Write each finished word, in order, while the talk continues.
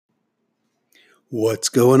What's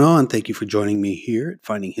going on? Thank you for joining me here at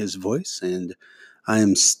Finding His Voice. And I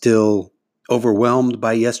am still overwhelmed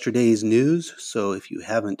by yesterday's news. So if you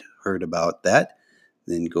haven't heard about that,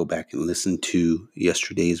 then go back and listen to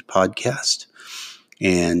yesterday's podcast.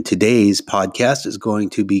 And today's podcast is going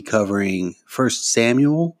to be covering 1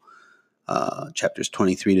 Samuel chapters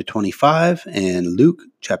 23 to 25 and Luke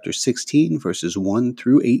chapter 16 verses 1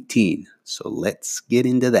 through 18. So let's get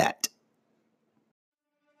into that.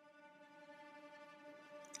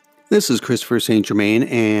 This is Christopher St. Germain,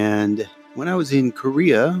 and when I was in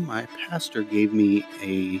Korea, my pastor gave me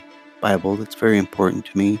a Bible that's very important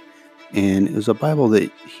to me, and it was a Bible that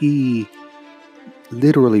he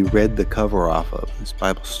literally read the cover off of. This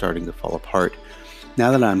Bible's starting to fall apart. Now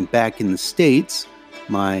that I'm back in the States,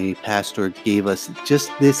 my pastor gave us just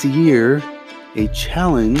this year a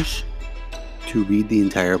challenge to read the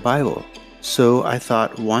entire Bible. So I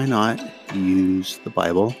thought, why not use the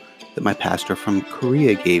Bible that my pastor from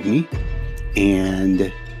Korea gave me, and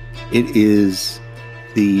it is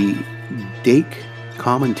the Dake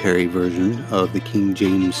commentary version of the King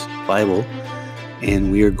James Bible, and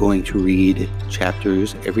we are going to read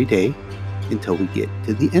chapters every day until we get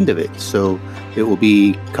to the end of it. So it will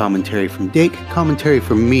be commentary from Dake, commentary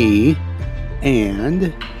from me,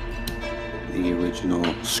 and the original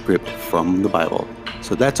script from the Bible.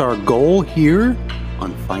 So that's our goal here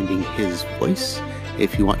on Finding His Voice.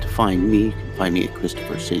 If you want to find me, you can find me at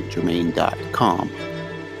ChristopherStGermain.com.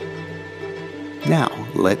 Now,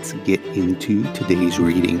 let's get into today's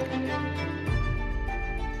reading.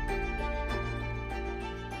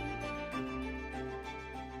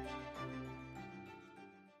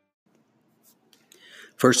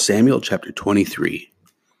 First Samuel chapter 23.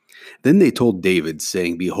 Then they told David,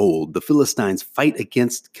 saying, Behold, the Philistines fight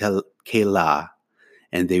against Keilah,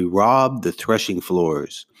 and they rob the threshing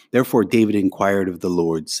floors. Therefore David inquired of the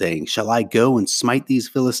Lord, saying, Shall I go and smite these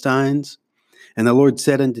Philistines? And the Lord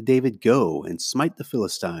said unto David, Go and smite the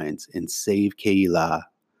Philistines, and save Keilah.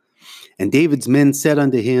 And David's men said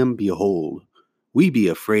unto him, Behold, we be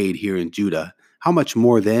afraid here in Judah. How much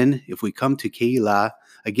more then, if we come to Keilah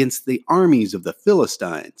against the armies of the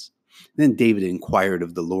Philistines? Then David inquired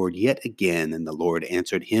of the Lord yet again, and the Lord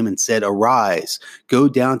answered him and said, Arise, go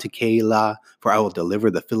down to Keilah, for I will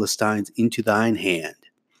deliver the Philistines into thine hand.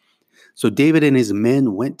 So David and his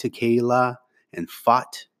men went to Keilah and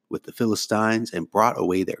fought with the Philistines and brought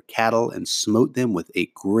away their cattle and smote them with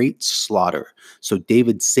a great slaughter. So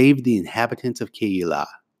David saved the inhabitants of Keilah.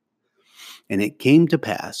 And it came to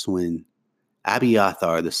pass when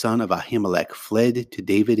Abiathar, the son of Ahimelech, fled to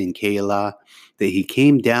David in Keilah, that he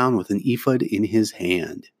came down with an ephod in his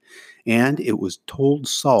hand. And it was told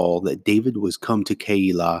Saul that David was come to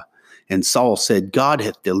Keilah. And Saul said, God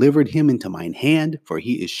hath delivered him into mine hand, for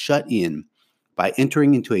he is shut in by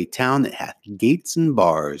entering into a town that hath gates and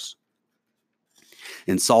bars.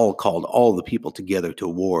 And Saul called all the people together to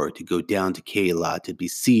war, to go down to Keilah to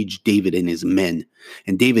besiege David and his men.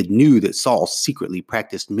 And David knew that Saul secretly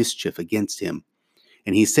practiced mischief against him.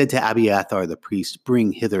 And he said to Abiathar the priest,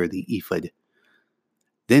 Bring hither the ephod.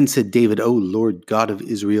 Then said David, O Lord God of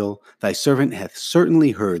Israel, thy servant hath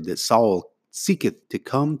certainly heard that Saul seeketh to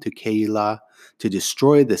come to Keilah to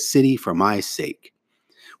destroy the city for my sake.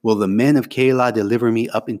 Will the men of Keilah deliver me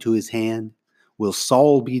up into his hand? Will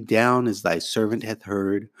Saul be down as thy servant hath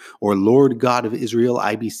heard? Or Lord God of Israel,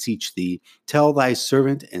 I beseech thee, tell thy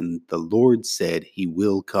servant. And the Lord said, He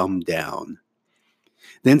will come down.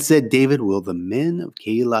 Then said David, Will the men of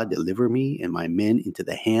Keilah deliver me and my men into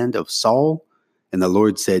the hand of Saul? And the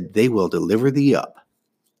Lord said, They will deliver thee up.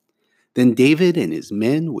 Then David and his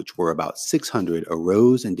men, which were about 600,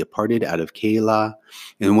 arose and departed out of Keilah,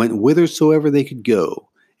 and went whithersoever they could go.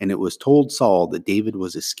 And it was told Saul that David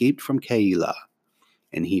was escaped from Keilah,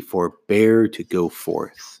 and he forbare to go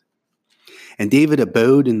forth. And David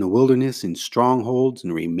abode in the wilderness in strongholds,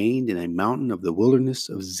 and remained in a mountain of the wilderness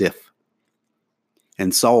of Ziph.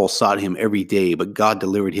 And Saul sought him every day, but God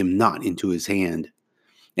delivered him not into his hand.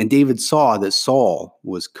 And David saw that Saul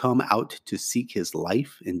was come out to seek his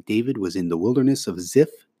life, and David was in the wilderness of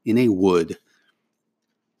Ziph in a wood.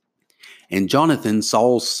 And Jonathan,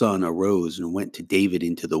 Saul's son, arose and went to David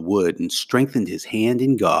into the wood, and strengthened his hand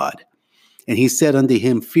in God. And he said unto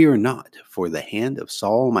him, Fear not, for the hand of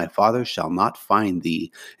Saul my father shall not find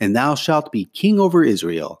thee, and thou shalt be king over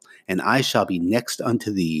Israel, and I shall be next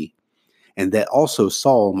unto thee. And that also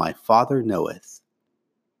Saul my father knoweth.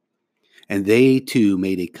 And they two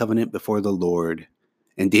made a covenant before the Lord.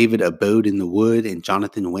 And David abode in the wood, and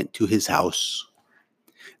Jonathan went to his house.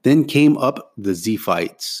 Then came up the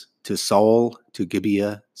Ziphites, to Saul to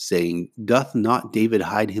Gibeah, saying, Doth not David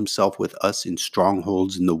hide himself with us in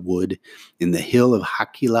strongholds in the wood, in the hill of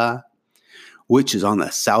Hachilah, which is on the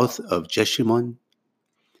south of Jeshimon?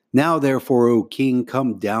 Now therefore, O king,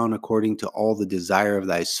 come down according to all the desire of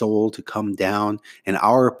thy soul to come down, and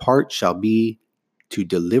our part shall be to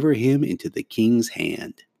deliver him into the king's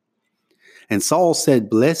hand. And Saul said,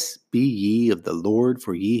 Blessed be ye of the Lord,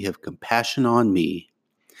 for ye have compassion on me.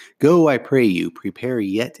 Go, I pray you, prepare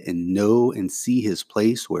yet, and know and see his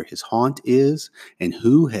place where his haunt is, and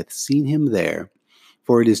who hath seen him there.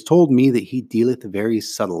 For it is told me that he dealeth very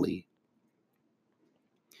subtly.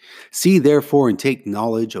 See therefore and take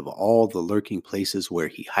knowledge of all the lurking places where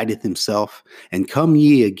he hideth himself, and come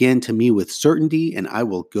ye again to me with certainty, and I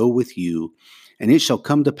will go with you. And it shall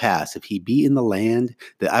come to pass, if he be in the land,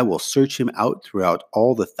 that I will search him out throughout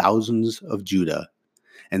all the thousands of Judah.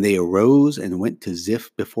 And they arose and went to Ziph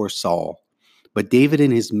before Saul. But David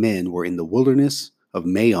and his men were in the wilderness of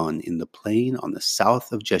Maon in the plain on the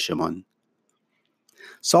south of Jeshimon.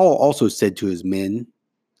 Saul also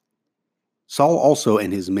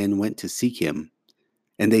and his men went to seek him.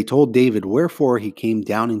 And they told David wherefore he came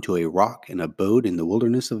down into a rock and abode in the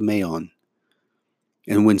wilderness of Maon.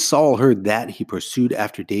 And when Saul heard that, he pursued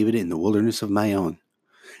after David in the wilderness of Maon.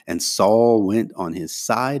 And Saul went on his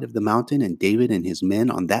side of the mountain, and David and his men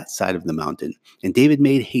on that side of the mountain. And David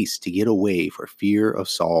made haste to get away for fear of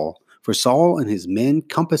Saul. For Saul and his men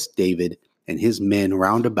compassed David and his men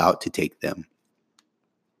round about to take them.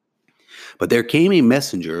 But there came a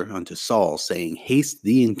messenger unto Saul, saying, Haste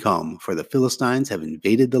thee and come, for the Philistines have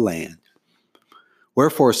invaded the land.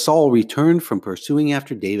 Wherefore Saul returned from pursuing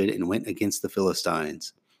after David and went against the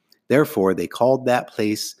Philistines. Therefore they called that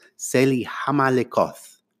place Seli-Hamalekoth.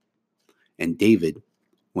 And David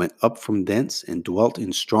went up from thence and dwelt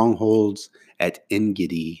in strongholds at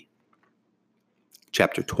En-Gedi.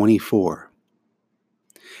 Chapter 24.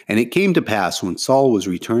 And it came to pass, when Saul was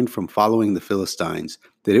returned from following the Philistines,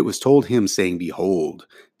 that it was told him, saying, Behold,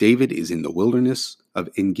 David is in the wilderness of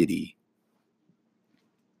En-Gedi.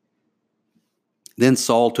 Then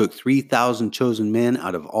Saul took 3,000 chosen men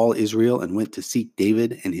out of all Israel, and went to seek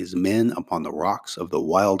David and his men upon the rocks of the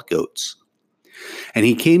wild goats. And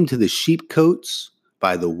he came to the sheepcotes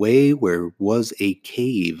by the way where was a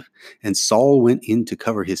cave, and Saul went in to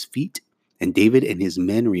cover his feet, and David and his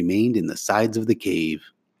men remained in the sides of the cave.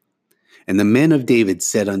 And the men of David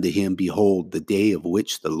said unto him, Behold, the day of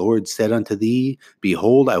which the Lord said unto thee,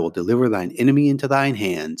 Behold, I will deliver thine enemy into thine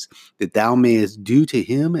hands, that thou mayest do to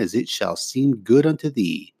him as it shall seem good unto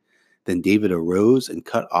thee. Then David arose and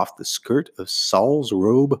cut off the skirt of Saul's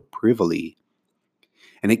robe privily.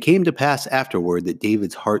 And it came to pass afterward that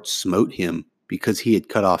David's heart smote him, because he had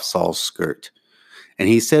cut off Saul's skirt. And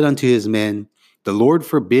he said unto his men, The Lord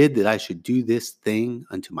forbid that I should do this thing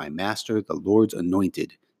unto my master, the Lord's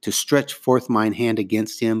anointed, to stretch forth mine hand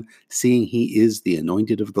against him, seeing he is the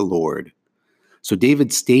anointed of the Lord. So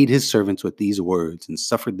David stayed his servants with these words, and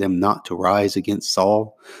suffered them not to rise against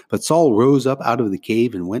Saul. But Saul rose up out of the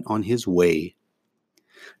cave and went on his way.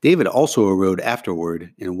 David also arose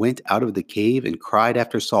afterward, and went out of the cave, and cried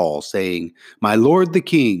after Saul, saying, My lord the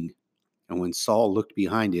king. And when Saul looked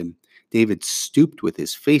behind him, David stooped with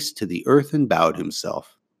his face to the earth and bowed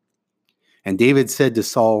himself. And David said to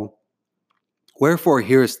Saul, Wherefore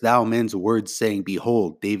hearest thou men's words, saying,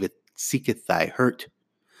 Behold, David seeketh thy hurt?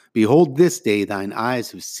 Behold, this day thine eyes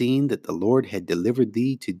have seen that the Lord had delivered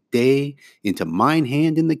thee today into mine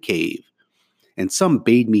hand in the cave. And some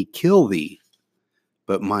bade me kill thee,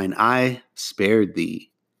 but mine eye spared thee.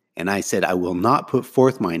 And I said, I will not put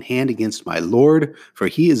forth mine hand against my Lord, for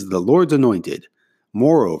he is the Lord's anointed.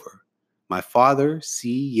 Moreover, my father, see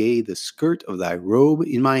ye the skirt of thy robe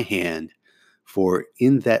in my hand, for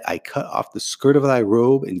in that I cut off the skirt of thy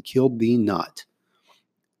robe and killed thee not.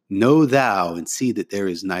 Know thou and see that there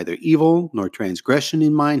is neither evil nor transgression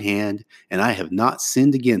in mine hand, and I have not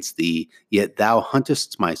sinned against thee, yet thou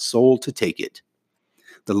huntest my soul to take it.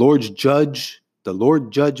 The Lord judge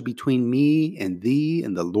between me and thee,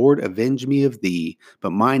 and the Lord avenge me of thee,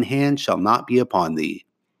 but mine hand shall not be upon thee.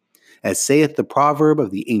 As saith the proverb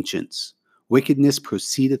of the ancients, wickedness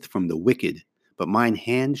proceedeth from the wicked, but mine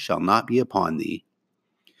hand shall not be upon thee.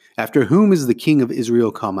 After whom is the king of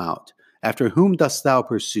Israel come out? After whom dost thou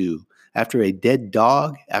pursue? After a dead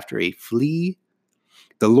dog? After a flea?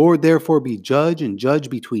 The Lord therefore be judge, and judge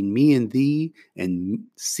between me and thee, and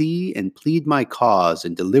see and plead my cause,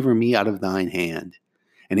 and deliver me out of thine hand.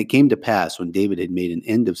 And it came to pass, when David had made an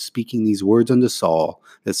end of speaking these words unto Saul,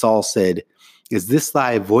 that Saul said, Is this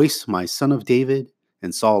thy voice, my son of David?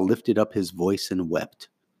 And Saul lifted up his voice and wept.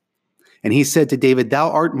 And he said to David,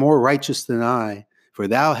 Thou art more righteous than I, For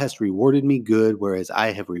thou hast rewarded me good, whereas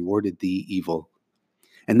I have rewarded thee evil.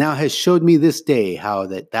 And thou hast showed me this day how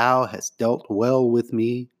that thou hast dealt well with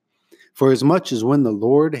me. For as much as when the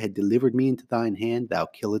Lord had delivered me into thine hand, thou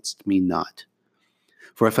killedst me not.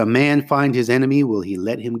 For if a man find his enemy, will he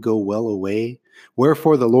let him go well away?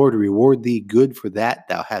 Wherefore the Lord reward thee good for that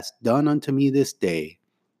thou hast done unto me this day.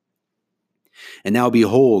 And now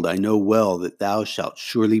behold, I know well that thou shalt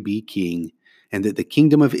surely be king, and that the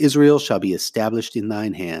kingdom of Israel shall be established in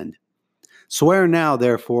thine hand. Swear now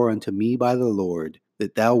therefore unto me by the Lord,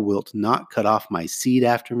 that thou wilt not cut off my seed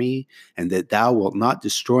after me, and that thou wilt not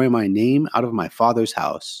destroy my name out of my father's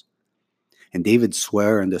house. And David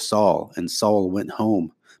sware unto Saul, and Saul went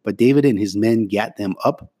home. But David and his men gat them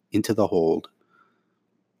up into the hold.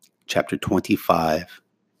 Chapter 25.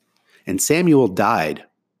 And Samuel died,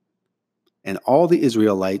 and all the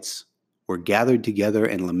Israelites were gathered together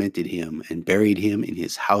and lamented him, and buried him in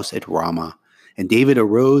his house at Ramah. And David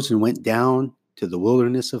arose and went down to the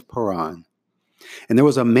wilderness of Paran. And there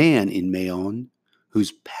was a man in Maon,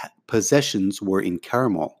 whose possessions were in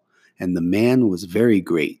Carmel, and the man was very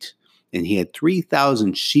great. And he had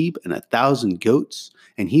 3,000 sheep and 1,000 goats,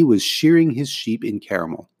 and he was shearing his sheep in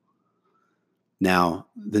Carmel. Now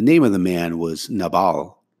the name of the man was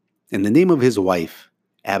Nabal, and the name of his wife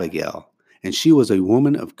Abigail, and she was a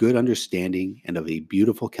woman of good understanding and of a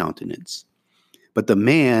beautiful countenance. But the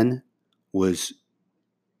man was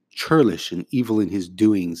churlish and evil in his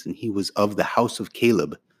doings, and he was of the house of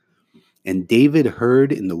Caleb. And David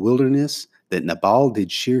heard in the wilderness that Nabal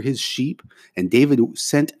did shear his sheep, and David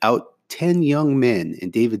sent out 10 young men.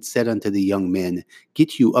 And David said unto the young men,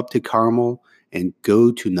 Get you up to Carmel, and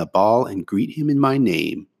go to Nabal, and greet him in my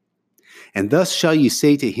name. And thus shall ye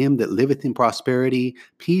say to him that liveth in prosperity,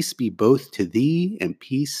 Peace be both to thee, and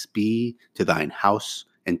peace be to thine house,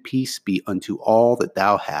 and peace be unto all that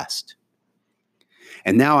thou hast.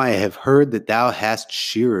 And now I have heard that thou hast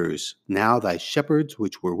shearers. Now thy shepherds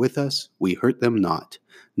which were with us, we hurt them not,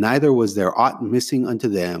 neither was there aught missing unto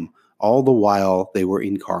them, all the while they were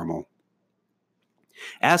in Carmel.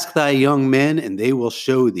 Ask thy young men, and they will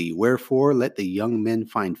show thee. Wherefore let the young men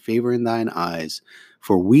find favor in thine eyes.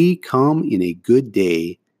 For we come in a good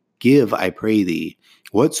day. Give, I pray thee,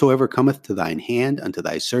 whatsoever cometh to thine hand unto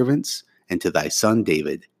thy servants, and to thy son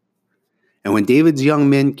David. And when David's young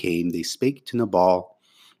men came, they spake to Nabal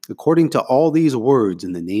according to all these words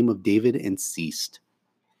in the name of David, and ceased.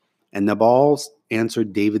 And Nabal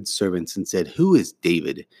answered David's servants and said, Who is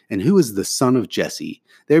David, and who is the son of Jesse?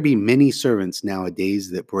 There be many servants nowadays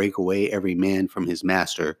that break away every man from his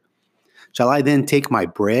master. Shall I then take my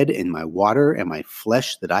bread and my water and my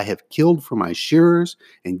flesh that I have killed for my shearers,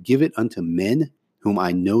 and give it unto men whom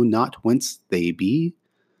I know not whence they be?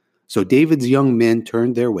 So David's young men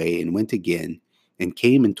turned their way and went again, and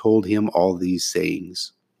came and told him all these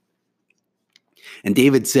sayings. And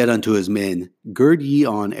David said unto his men, Gird ye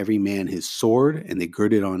on every man his sword. And they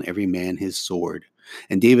girded on every man his sword.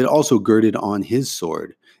 And David also girded on his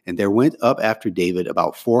sword. And there went up after David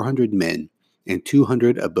about 400 men, and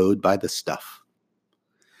 200 abode by the stuff.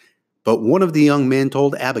 But one of the young men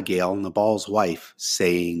told Abigail, Nabal's wife,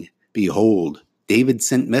 saying, Behold, David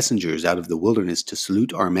sent messengers out of the wilderness to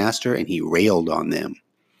salute our master, and he railed on them.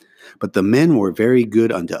 But the men were very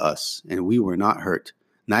good unto us, and we were not hurt.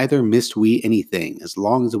 Neither missed we anything, as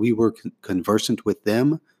long as we were conversant with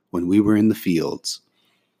them when we were in the fields.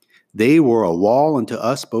 They were a wall unto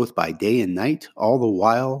us both by day and night, all the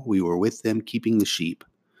while we were with them keeping the sheep.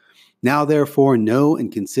 Now therefore know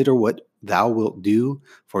and consider what thou wilt do,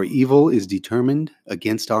 for evil is determined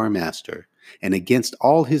against our master, and against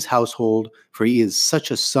all his household, for he is such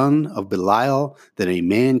a son of Belial that a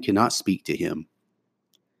man cannot speak to him.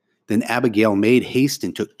 Then Abigail made haste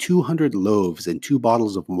and took 200 loaves and 2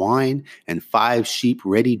 bottles of wine and 5 sheep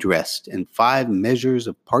ready dressed and 5 measures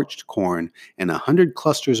of parched corn and 100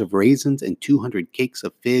 clusters of raisins and 200 cakes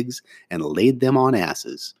of figs, and laid them on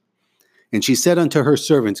asses. And she said unto her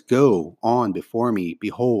servants, Go on before me,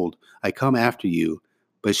 behold, I come after you.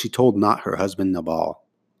 But she told not her husband Nabal.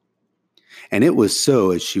 And it was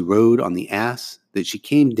so, as she rode on the ass, that she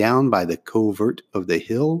came down by the covert of the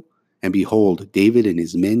hill, and behold, David and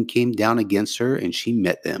his men came down against her, and she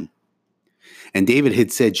met them. And David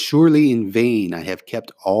had said, Surely in vain I have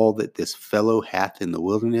kept all that this fellow hath in the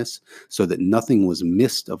wilderness, so that nothing was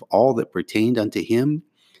missed of all that pertained unto him,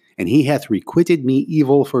 and he hath requited me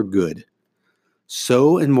evil for good.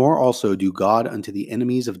 So and more also do God unto the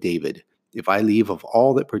enemies of David, if I leave of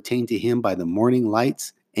all that pertain to him by the morning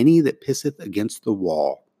lights any that pisseth against the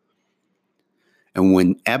wall. And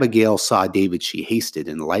when Abigail saw David, she hasted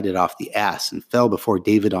and lighted off the ass, and fell before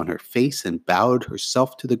David on her face, and bowed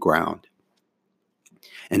herself to the ground.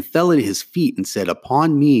 and fell at his feet and said,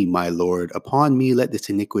 Upon me, my Lord, upon me let this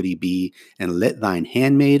iniquity be, and let thine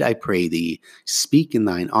handmaid, I pray thee, speak in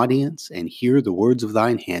thine audience, and hear the words of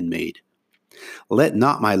thine handmaid. Let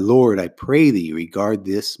not my Lord, I pray thee, regard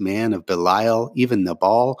this man of Belial, even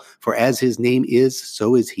Nabal, for as his name is,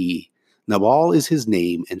 so is he. Nabal is his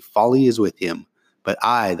name, and folly is with him. But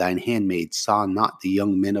I, thine handmaid, saw not the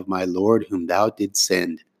young men of my Lord whom thou didst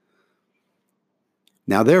send.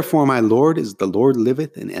 Now therefore, my Lord, as the Lord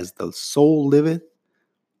liveth, and as the soul liveth,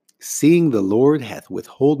 seeing the Lord hath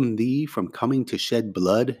withholden thee from coming to shed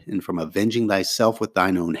blood, and from avenging thyself with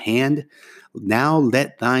thine own hand, now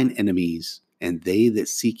let thine enemies, and they that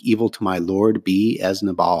seek evil to my Lord, be as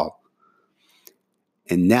Nabal.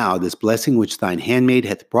 And now this blessing which thine handmaid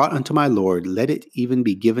hath brought unto my Lord, let it even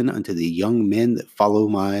be given unto the young men that follow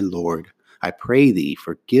my Lord. I pray thee,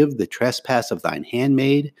 forgive the trespass of thine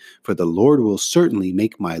handmaid, for the Lord will certainly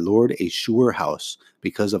make my Lord a sure house,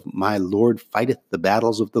 because of my Lord fighteth the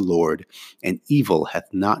battles of the Lord, and evil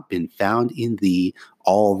hath not been found in thee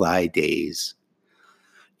all thy days.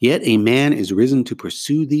 Yet a man is risen to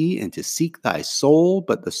pursue thee and to seek thy soul,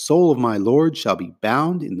 but the soul of my Lord shall be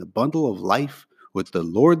bound in the bundle of life with the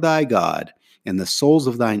Lord thy God, and the souls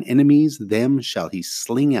of thine enemies, them shall he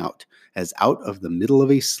sling out, as out of the middle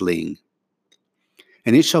of a sling.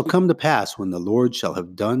 And it shall come to pass, when the Lord shall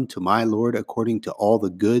have done to my Lord according to all the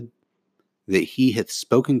good that he hath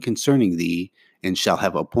spoken concerning thee, and shall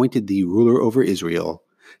have appointed thee ruler over Israel,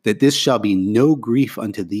 that this shall be no grief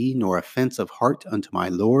unto thee, nor offense of heart unto my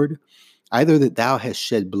Lord, either that thou hast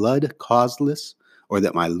shed blood causeless, or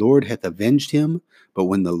that my Lord hath avenged him. But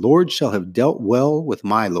when the Lord shall have dealt well with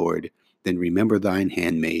my Lord, then remember thine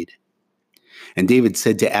handmaid. And David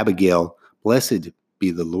said to Abigail, Blessed be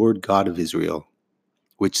the Lord God of Israel,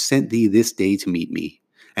 which sent thee this day to meet me.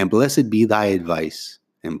 And blessed be thy advice,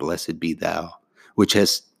 and blessed be thou, which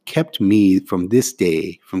hast kept me from this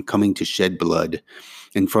day from coming to shed blood,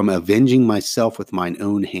 and from avenging myself with mine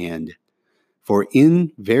own hand. For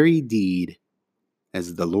in very deed,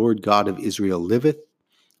 as the Lord God of Israel liveth,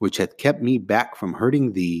 which hath kept me back from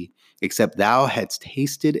hurting thee, except thou hadst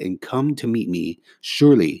hasted and come to meet me,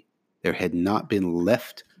 surely there had not been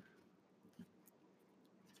left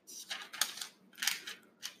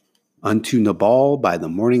unto Nabal by the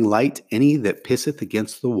morning light any that pisseth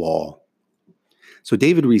against the wall. So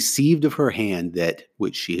David received of her hand that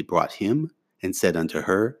which she had brought him, and said unto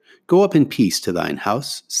her, Go up in peace to thine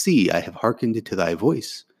house. See, I have hearkened to thy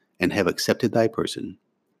voice, and have accepted thy person.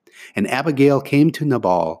 And Abigail came to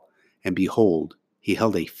Nabal, and behold, he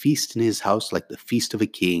held a feast in his house like the feast of a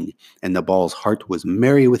king, and Nabal's heart was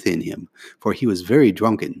merry within him, for he was very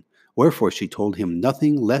drunken. Wherefore she told him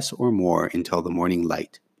nothing less or more until the morning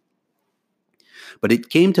light. But it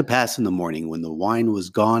came to pass in the morning, when the wine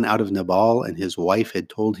was gone out of Nabal, and his wife had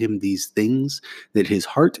told him these things, that his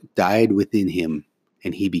heart died within him,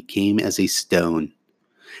 and he became as a stone.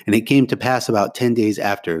 And it came to pass about 10 days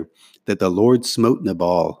after, that the Lord smote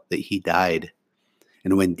Nabal, that he died.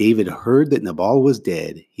 And when David heard that Nabal was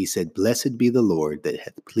dead, he said, Blessed be the Lord, that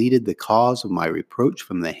hath pleaded the cause of my reproach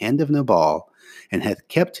from the hand of Nabal, and hath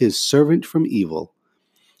kept his servant from evil.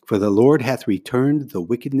 For the Lord hath returned the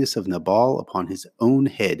wickedness of Nabal upon his own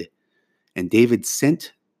head. And David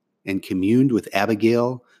sent and communed with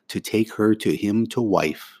Abigail to take her to him to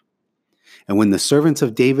wife. And when the servants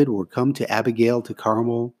of David were come to Abigail to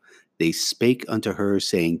Carmel, they spake unto her,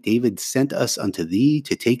 saying, David sent us unto thee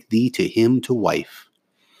to take thee to him to wife.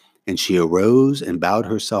 And she arose and bowed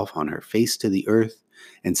herself on her face to the earth,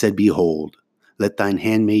 and said, Behold, let thine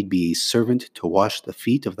handmaid be a servant to wash the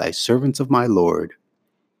feet of thy servants of my Lord.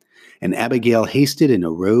 And Abigail hasted and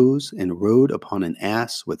arose and rode upon an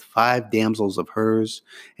ass with 5 damsels of hers,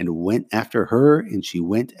 and went after her, and she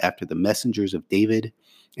went after the messengers of David,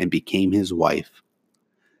 and became his wife.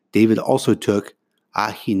 David also took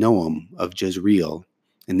Ahinoam of Jezreel,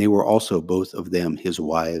 and they were also both of them his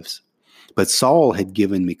wives. But Saul had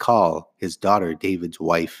given Michal, his daughter, David's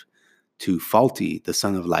wife, to Phalti, the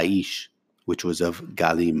son of Laish, which was of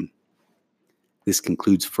Galim. This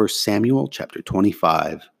concludes 1 Samuel chapter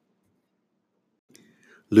 25.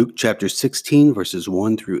 Luke chapter 16, verses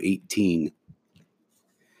 1 through 18.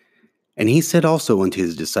 And he said also unto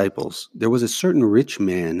his disciples, There was a certain rich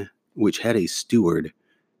man which had a steward,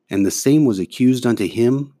 and the same was accused unto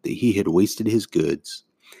him that he had wasted his goods.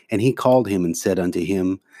 And he called him and said unto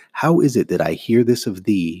him, How is it that I hear this of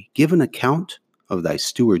thee? Give an account of thy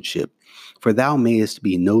stewardship, for thou mayest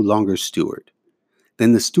be no longer steward.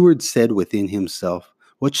 Then the steward said within himself,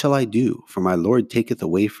 What shall I do? For my Lord taketh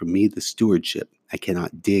away from me the stewardship. I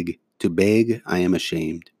cannot dig. To beg I am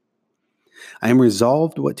ashamed. I am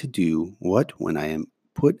resolved what to do, what when I am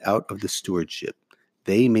put out of the stewardship,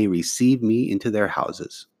 they may receive me into their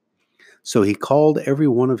houses. So he called every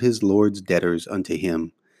one of his lord's debtors unto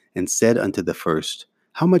him, and said unto the first,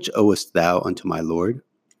 How much owest thou unto my lord?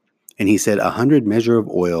 And he said, 100 measure of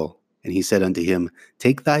oil. And he said unto him,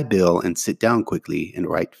 Take thy bill, and sit down quickly, and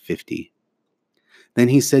write 50. Then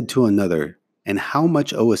he said to another, And how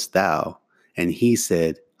much owest thou? And he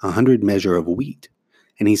said, 100 measure of wheat.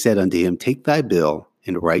 And he said unto him, Take thy bill,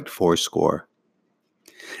 and write 80.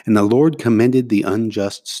 And the Lord commended the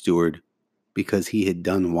unjust steward, because he had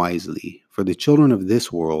done wisely. For the children of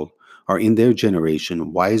this world are in their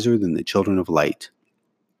generation wiser than the children of light.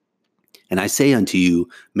 And I say unto you,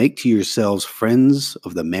 make to yourselves friends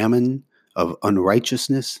of the mammon of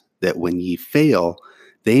unrighteousness, that when ye fail,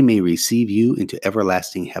 they may receive you into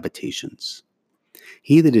everlasting habitations.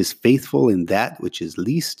 He that is faithful in that which is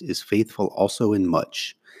least is faithful also in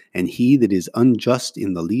much, and he that is unjust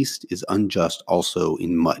in the least is unjust also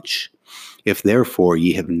in much. If therefore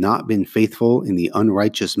ye have not been faithful in the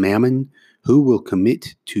unrighteous mammon, who will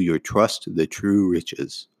commit to your trust the true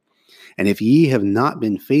riches? And if ye have not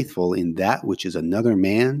been faithful in that which is another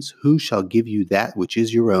man's, who shall give you that which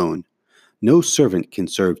is your own? No servant can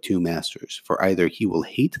serve two masters, for either he will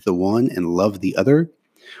hate the one and love the other,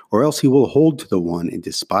 or else he will hold to the one and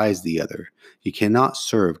despise the other. You cannot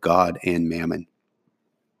serve God and mammon.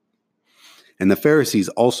 And the Pharisees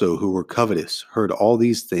also, who were covetous, heard all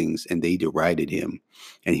these things, and they derided him.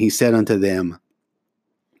 And he said unto them,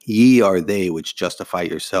 Ye are they which justify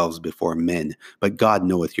yourselves before men, but God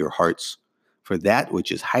knoweth your hearts. For that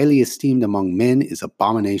which is highly esteemed among men is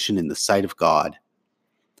abomination in the sight of God.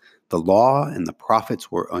 The law and the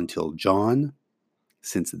prophets were until John.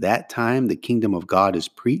 Since that time the kingdom of God is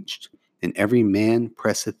preached, and every man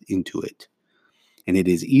presseth into it. And it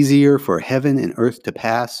is easier for heaven and earth to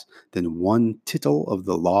pass than one tittle of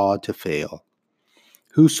the law to fail.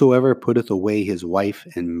 Whosoever putteth away his wife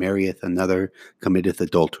and marrieth another committeth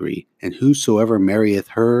adultery, and whosoever marrieth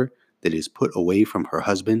her that is put away from her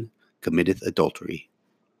husband committeth adultery.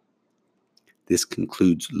 This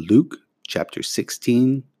concludes Luke chapter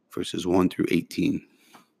 16, verses 1 through 18.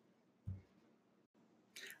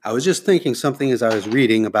 I was just thinking something as I was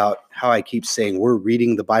reading about how I keep saying we're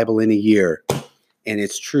reading the Bible in a year. And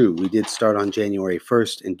it's true. We did start on January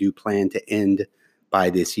 1st and do plan to end by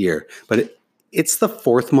this year. But it's the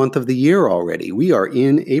 4th month of the year already. We are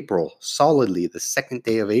in April, solidly the 2nd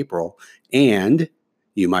day of April. And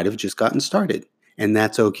you might have just gotten started. And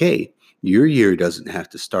that's okay. Your year doesn't have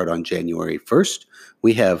to start on January 1st.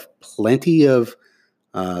 We have plenty of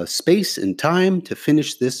space and time to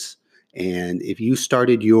finish this. And if you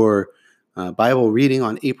started your Bible reading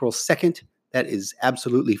on April 2nd, that is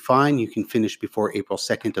absolutely fine. You can finish before April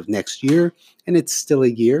 2nd of next year, and it's still a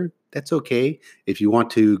year. That's okay. If you want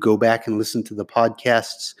to go back and listen to the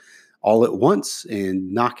podcasts all at once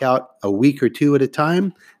and knock out a week or two at a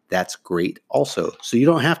time, that's great also. So you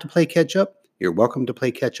don't have to play catch up. You're welcome to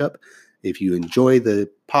play catch up. If you enjoy the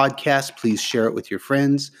podcast, please share it with your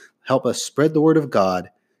friends. Help us spread the word of God.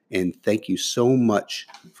 And thank you so much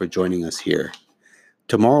for joining us here.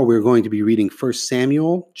 Tomorrow we're going to be reading 1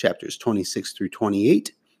 Samuel chapters 26 through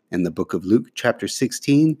 28 and the book of Luke chapter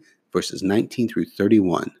 16 verses 19 through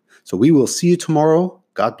 31. So we will see you tomorrow.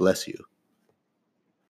 God bless you.